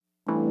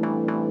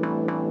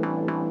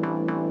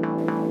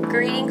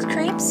Greetings,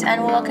 creeps,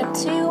 and welcome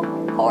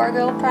to Poor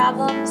Girl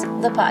Problems,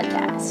 the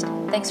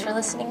podcast. Thanks for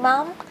listening,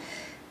 Mom.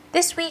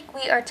 This week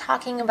we are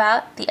talking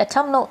about the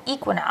autumnal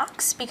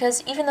equinox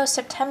because even though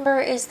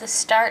September is the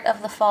start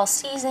of the fall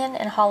season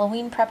and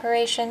Halloween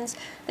preparations,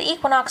 the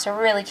equinox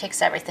really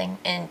kicks everything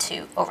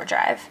into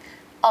overdrive.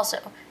 Also,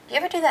 do you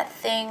ever do that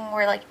thing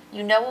where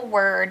you know a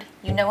word,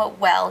 you know it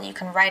well, you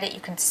can write it, you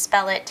can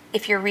spell it.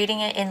 If you're reading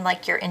it in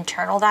your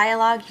internal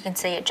dialogue, you can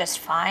say it just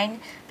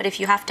fine, but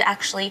if you have to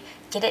actually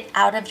get it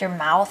out of your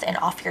mouth and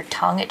off your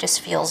tongue, it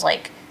just feels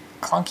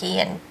clunky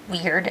and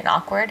weird and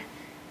awkward.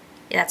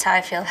 Yeah, that's how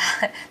I feel.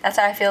 That's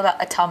how I feel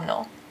about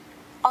autumnal.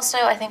 Also,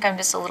 I think I'm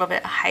just a little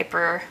bit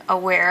hyper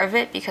aware of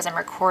it because I'm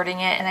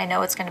recording it and I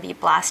know it's going to be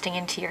blasting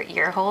into your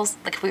ear holes.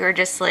 If we were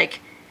just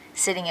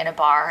sitting in a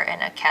bar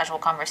in a casual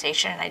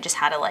conversation and I just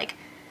had to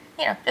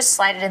just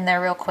slide it in there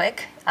real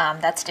quick.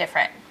 That's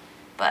different.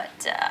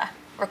 But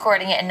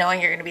recording it and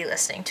knowing you're going to be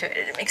listening to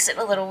it makes it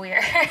a little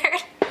weird.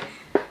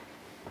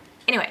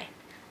 Anyway,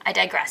 I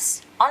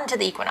digress. On to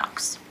the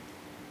equinox.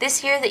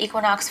 This year, the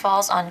equinox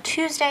falls on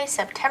Tuesday,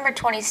 September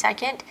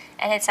 22nd,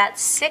 and it's at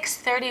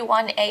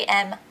 6:31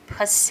 a.m.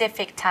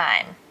 Pacific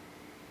time.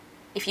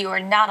 If you are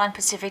not on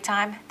Pacific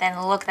time,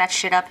 then look that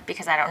shit up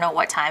because I don't know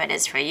what time it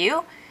is for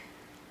you.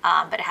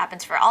 But it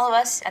happens for all of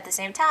us at the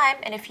same time,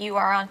 and if you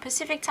are on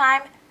Pacific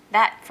time,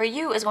 that for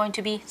you is going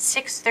to be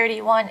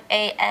 6:31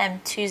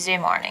 a.m. Tuesday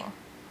morning.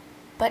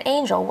 But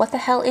Angel, what the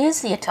hell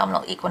is the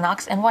autumnal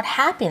equinox and what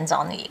happens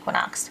on the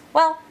equinox?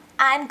 Well,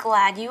 I'm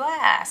glad you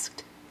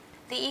asked.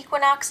 The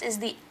equinox is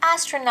the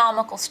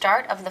astronomical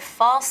start of the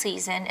fall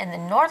season in the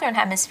northern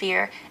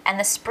hemisphere and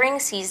the spring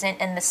season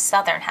in the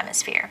southern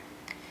hemisphere.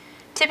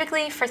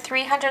 Typically, for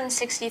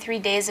 363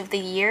 days of the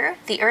year,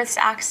 the Earth's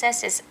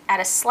axis is at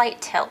a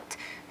slight tilt,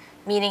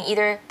 meaning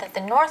either that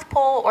the North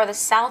Pole or the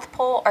South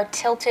Pole are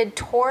tilted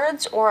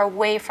towards or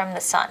away from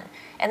the sun,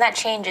 and that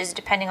changes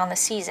depending on the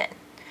season.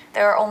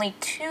 There are only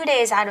 2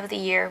 days out of the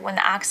year when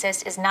the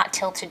axis is not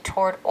tilted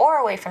toward or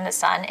away from the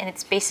sun, and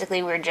it's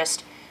basically we're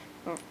just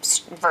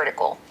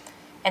vertical,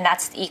 and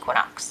that's the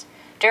equinox.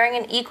 During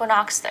an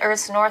equinox, the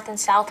Earth's north and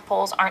south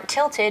poles aren't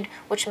tilted,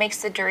 which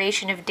makes the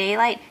duration of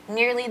daylight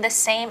nearly the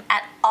same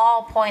at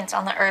all points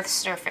on the Earth's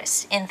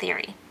surface, in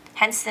theory.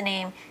 Hence the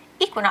name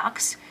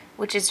equinox,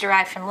 which is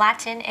derived from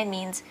Latin and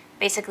means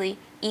basically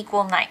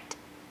equal night.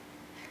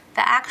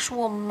 The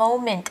actual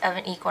moment of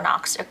an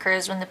equinox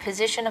occurs when the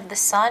position of the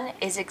sun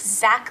is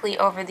exactly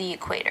over the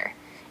equator.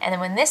 And then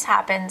when this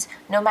happens,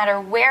 no matter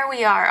where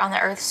we are on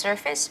the Earth's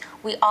surface,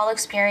 we all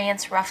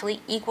experience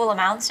roughly equal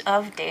amounts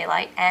of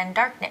daylight and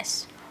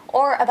darkness,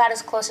 or about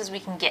as close as we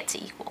can get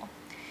to equal.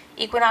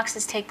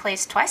 Equinoxes take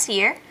place twice a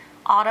year.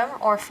 Autumn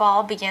or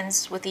fall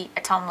begins with the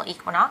autumnal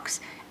equinox,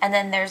 and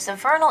then there's the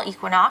vernal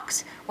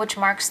equinox, which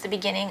marks the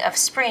beginning of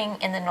spring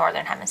in the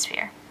northern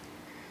hemisphere.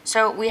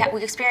 So we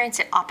experience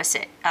it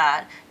opposite,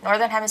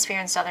 northern hemisphere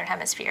and southern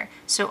hemisphere.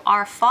 So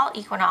our fall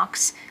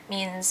equinox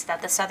means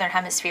that the southern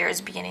hemisphere is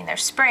beginning their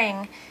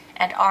spring,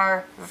 and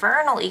our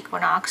vernal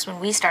equinox, when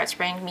we start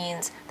spring,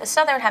 means the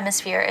southern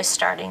hemisphere is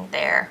starting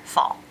their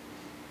fall.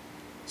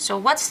 So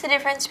what's the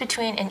difference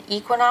between an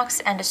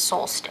equinox and a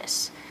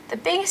solstice? The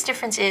biggest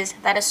difference is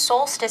that a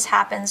solstice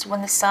happens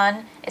when the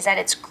sun is at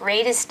its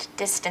greatest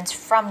distance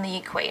from the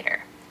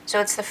equator. So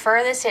it's the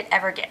furthest it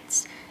ever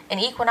gets. An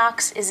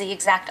equinox is the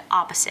exact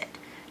opposite.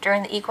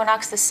 During the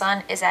equinox, the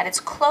sun is at its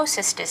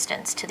closest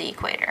distance to the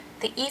equator.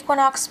 The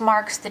equinox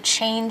marks the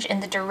change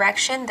in the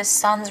direction the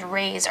sun's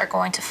rays are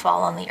going to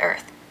fall on the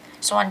Earth.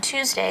 So on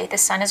Tuesday, the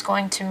sun is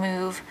going to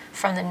move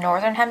from the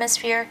northern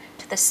hemisphere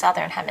to the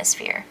southern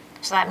hemisphere.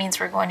 So that means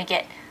we're going to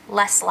get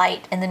less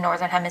light in the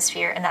northern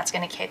hemisphere, and that's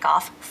going to kick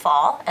off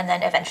fall and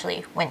then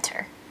eventually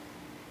winter.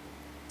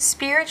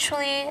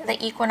 Spiritually,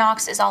 the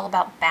equinox is all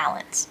about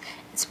balance.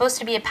 It's supposed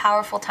to be a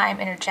powerful time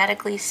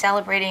energetically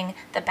celebrating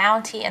the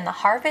bounty and the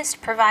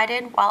harvest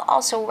provided while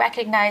also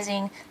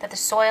recognizing that the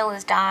soil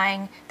is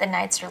dying, the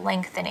nights are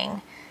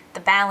lengthening,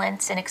 the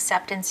balance and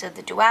acceptance of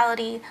the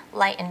duality,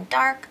 light and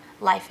dark,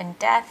 life and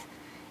death.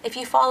 If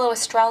you follow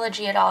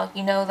astrology at all,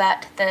 you know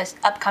that the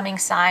upcoming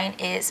sign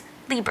is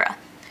Libra.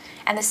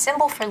 And the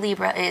symbol for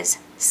Libra is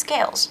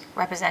scales,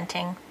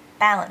 representing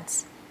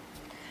balance.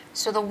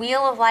 So the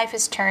wheel of life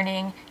is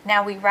turning.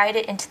 Now we ride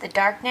it into the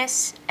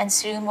darkness, and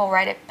soon we'll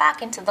ride it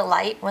back into the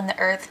light when the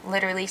Earth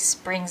literally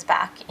springs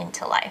back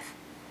into life.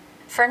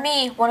 For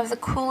me, one of the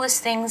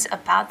coolest things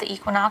about the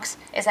equinox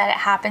is that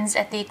it happens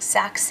at the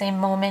exact same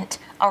moment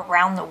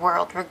around the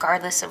world,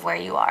 regardless of where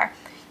you are.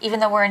 Even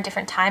though we're in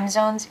different time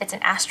zones, it's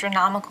an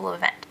astronomical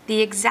event.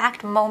 The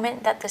exact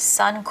moment that the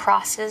sun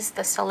crosses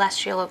the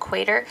celestial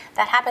equator,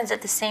 that happens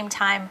at the same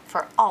time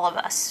for all of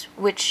us,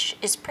 which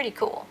is pretty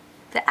cool.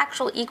 The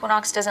actual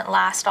equinox doesn't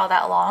last all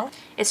that long.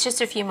 It's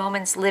just a few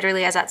moments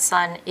literally as that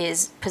sun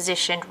is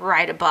positioned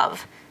right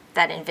above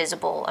that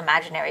invisible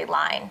imaginary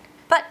line.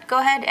 But go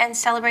ahead and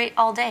celebrate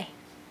all day.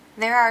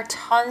 There are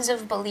tons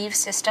of belief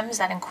systems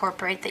that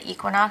incorporate the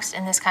equinox,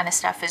 and this kind of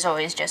stuff is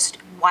always just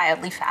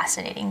wildly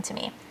fascinating to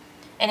me.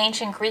 In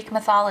ancient Greek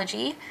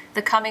mythology,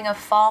 the coming of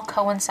fall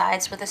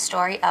coincides with the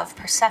story of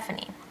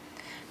Persephone.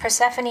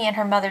 Persephone and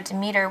her mother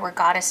Demeter were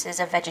goddesses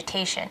of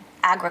vegetation,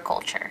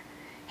 agriculture.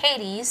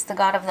 Hades, the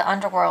god of the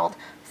underworld,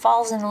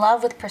 falls in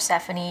love with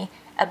Persephone,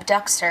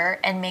 abducts her,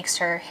 and makes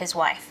her his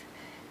wife.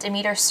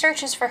 Demeter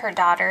searches for her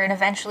daughter and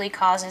eventually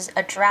causes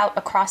a drought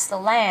across the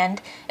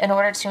land in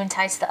order to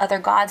entice the other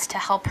gods to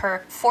help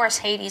her force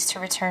Hades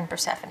to return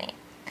Persephone.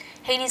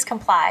 Hades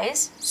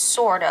complies,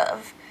 sort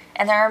of,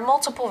 and there are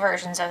multiple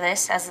versions of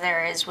this, as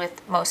there is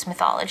with most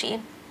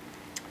mythology.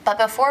 But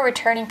before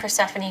returning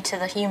Persephone to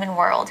the human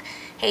world,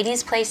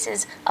 Hades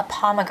places a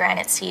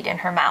pomegranate seed in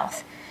her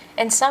mouth.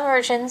 In some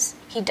versions,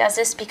 he does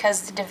this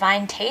because the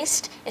divine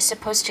taste is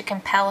supposed to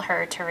compel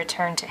her to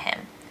return to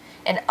him.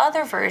 In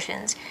other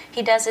versions,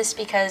 he does this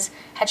because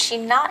had she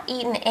not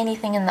eaten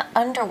anything in the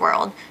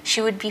underworld,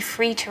 she would be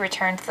free to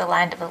return to the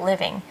land of the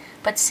living.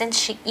 But since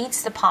she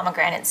eats the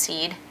pomegranate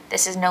seed,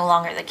 this is no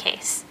longer the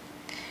case.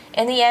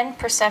 In the end,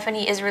 Persephone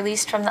is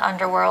released from the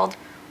underworld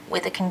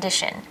with a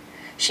condition.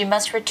 She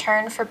must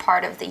return for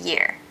part of the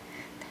year.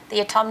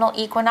 The autumnal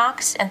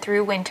equinox and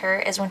through winter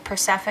is when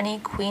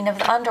Persephone, queen of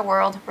the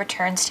underworld,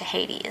 returns to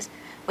Hades,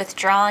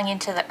 withdrawing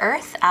into the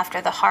earth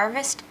after the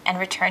harvest and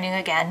returning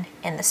again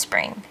in the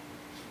spring.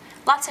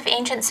 Lots of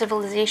ancient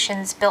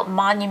civilizations built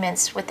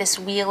monuments with this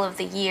wheel of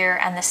the year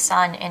and the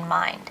sun in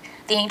mind.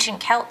 The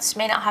ancient Celts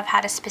may not have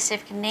had a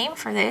specific name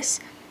for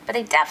this, but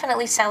they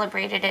definitely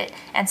celebrated it,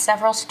 and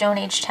several Stone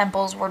Age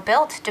temples were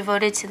built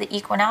devoted to the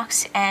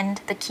equinox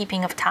and the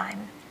keeping of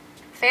time.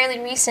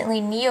 Fairly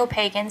recently,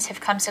 neo-pagans have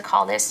come to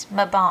call this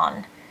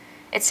Mabon.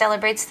 It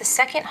celebrates the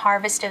second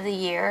harvest of the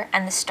year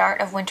and the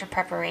start of winter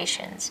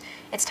preparations.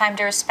 It's time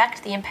to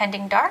respect the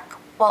impending dark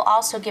while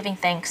also giving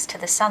thanks to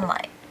the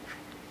sunlight.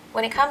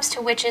 When it comes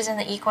to witches and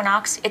the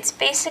equinox, it's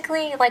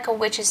basically like a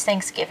witch's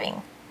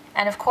Thanksgiving.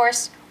 And of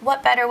course,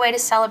 what better way to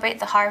celebrate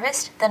the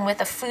harvest than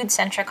with a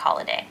food-centric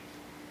holiday?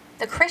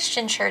 The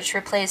Christian church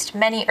replaced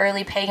many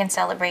early pagan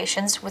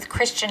celebrations with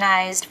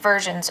Christianized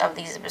versions of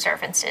these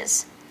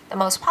observances. The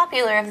most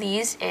popular of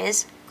these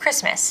is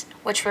Christmas,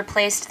 which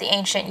replaced the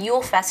ancient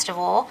Yule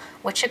festival,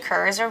 which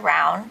occurs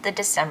around the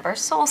December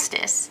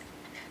solstice.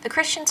 The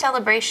Christian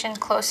celebration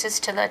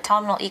closest to the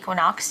autumnal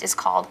equinox is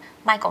called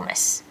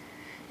Michaelmas.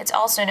 It's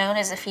also known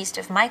as the Feast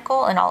of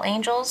Michael and All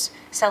Angels,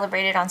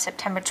 celebrated on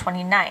September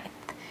 29th.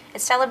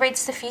 It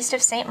celebrates the feast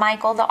of Saint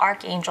Michael the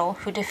Archangel,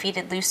 who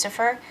defeated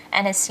Lucifer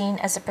and is seen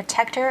as a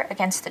protector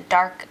against the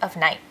dark of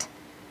night.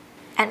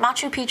 At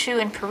Machu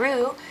Picchu in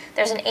Peru,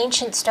 there's an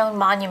ancient stone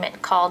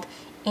monument called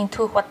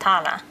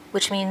Intihuatana,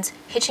 which means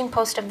hitching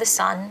post of the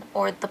sun,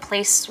 or the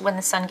place when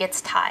the sun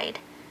gets tied.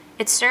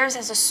 It serves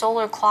as a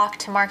solar clock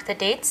to mark the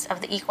dates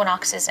of the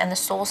equinoxes and the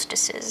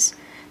solstices.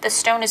 The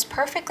stone is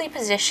perfectly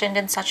positioned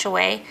in such a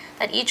way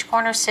that each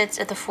corner sits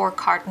at the 4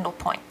 cardinal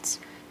points: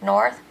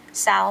 north,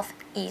 south,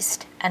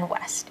 east, and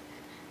west.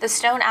 The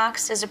stone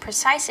acts as a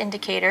precise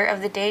indicator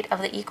of the date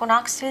of the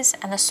equinoxes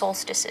and the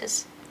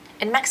solstices.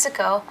 In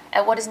Mexico,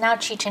 at what is now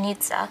Chichen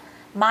Itza,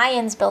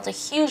 Mayans built a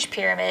huge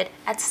pyramid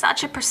at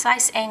such a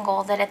precise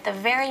angle that at the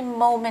very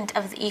moment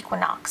of the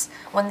equinox,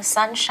 when the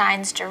sun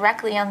shines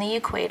directly on the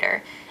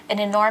equator, an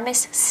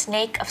enormous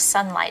snake of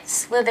sunlight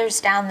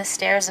slithers down the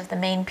stairs of the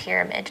main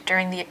pyramid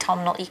during the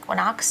autumnal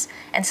equinox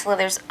and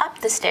slithers up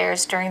the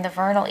stairs during the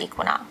vernal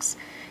equinox,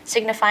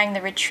 signifying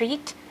the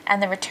retreat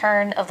and the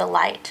return of the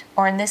light,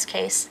 or in this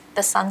case,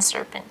 the sun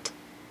serpent.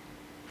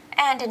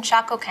 And in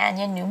Chaco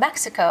Canyon, New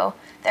Mexico,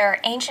 there are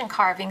ancient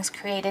carvings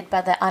created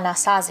by the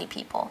Anasazi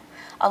people,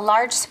 a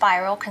large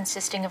spiral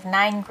consisting of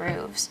 9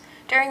 grooves.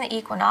 During the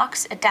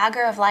equinox, a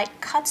dagger of light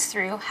cuts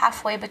through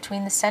halfway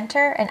between the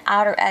center and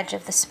outer edge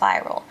of the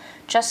spiral,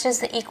 just as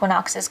the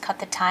equinoxes cut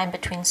the time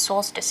between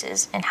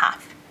solstices in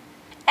half.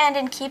 And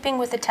in keeping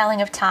with the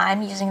telling of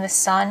time using the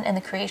sun and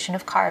the creation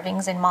of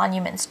carvings and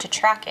monuments to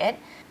track it,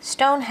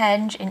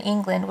 Stonehenge in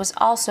England was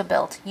also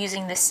built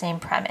using this same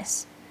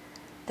premise.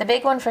 The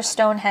big one for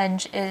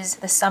Stonehenge is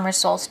the summer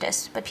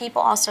solstice, but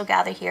people also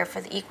gather here for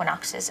the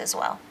equinoxes as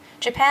well.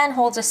 Japan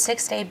holds a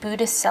 6-day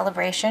Buddhist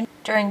celebration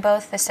during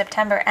both the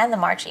September and the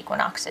March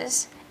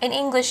equinoxes. In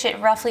English, it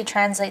roughly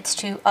translates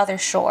to other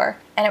shore,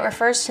 and it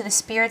refers to the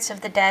spirits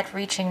of the dead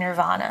reaching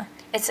nirvana.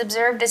 It's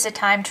observed as a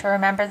time to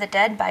remember the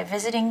dead by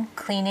visiting,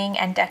 cleaning,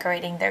 and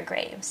decorating their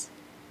graves.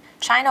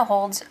 China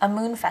holds a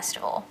moon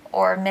festival,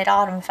 or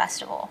Mid-Autumn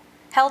Festival,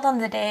 held on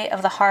the day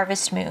of the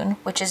harvest moon,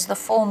 which is the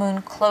full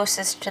moon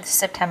closest to the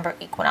September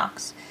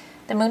equinox.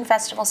 The Moon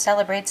Festival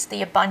celebrates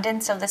the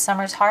abundance of the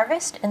summer's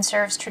harvest and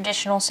serves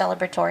traditional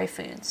celebratory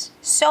foods.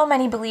 So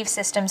many belief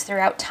systems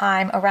throughout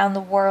time around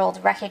the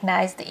world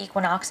recognize the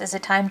equinox as a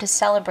time to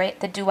celebrate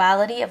the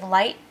duality of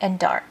light and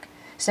dark,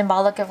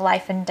 symbolic of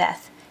life and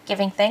death,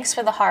 giving thanks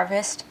for the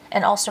harvest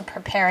and also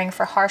preparing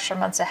for harsher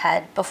months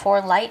ahead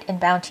before light and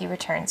bounty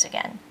returns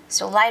again.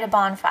 So light a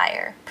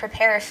bonfire,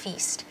 prepare a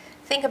feast,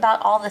 think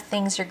about all the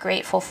things you're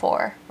grateful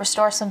for,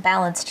 restore some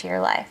balance to your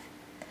life.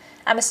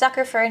 I'm a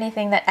sucker for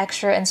anything that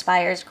extra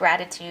inspires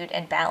gratitude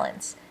and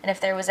balance, and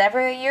if there was ever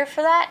a year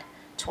for that,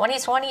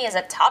 2020 is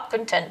a top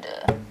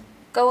contender.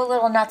 Go a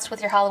little nuts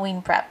with your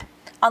Halloween prep.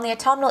 On the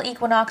autumnal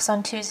equinox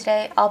on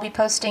Tuesday, I'll be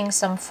posting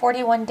some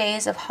 41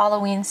 days of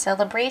Halloween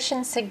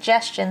celebration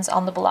suggestions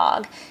on the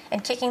blog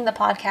and kicking the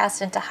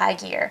podcast into high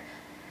gear.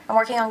 I'm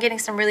working on getting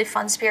some really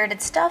fun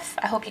spirited stuff.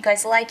 I hope you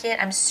guys like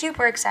it. I'm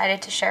super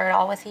excited to share it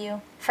all with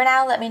you. For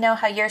now, let me know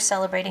how you're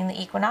celebrating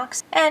the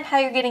equinox and how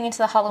you're getting into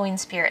the Halloween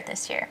spirit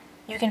this year.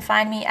 You can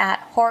find me at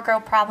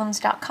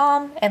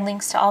horrorgirlproblems.com, and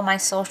links to all my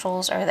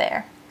socials are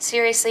there.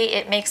 Seriously,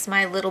 it makes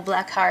my little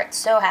black heart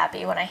so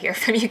happy when I hear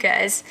from you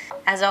guys.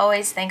 As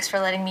always, thanks for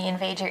letting me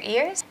invade your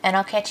ears, and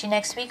I'll catch you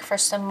next week for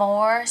some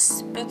more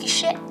spooky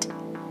shit.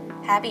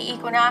 Happy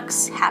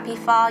equinox, happy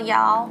fall,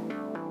 y'all.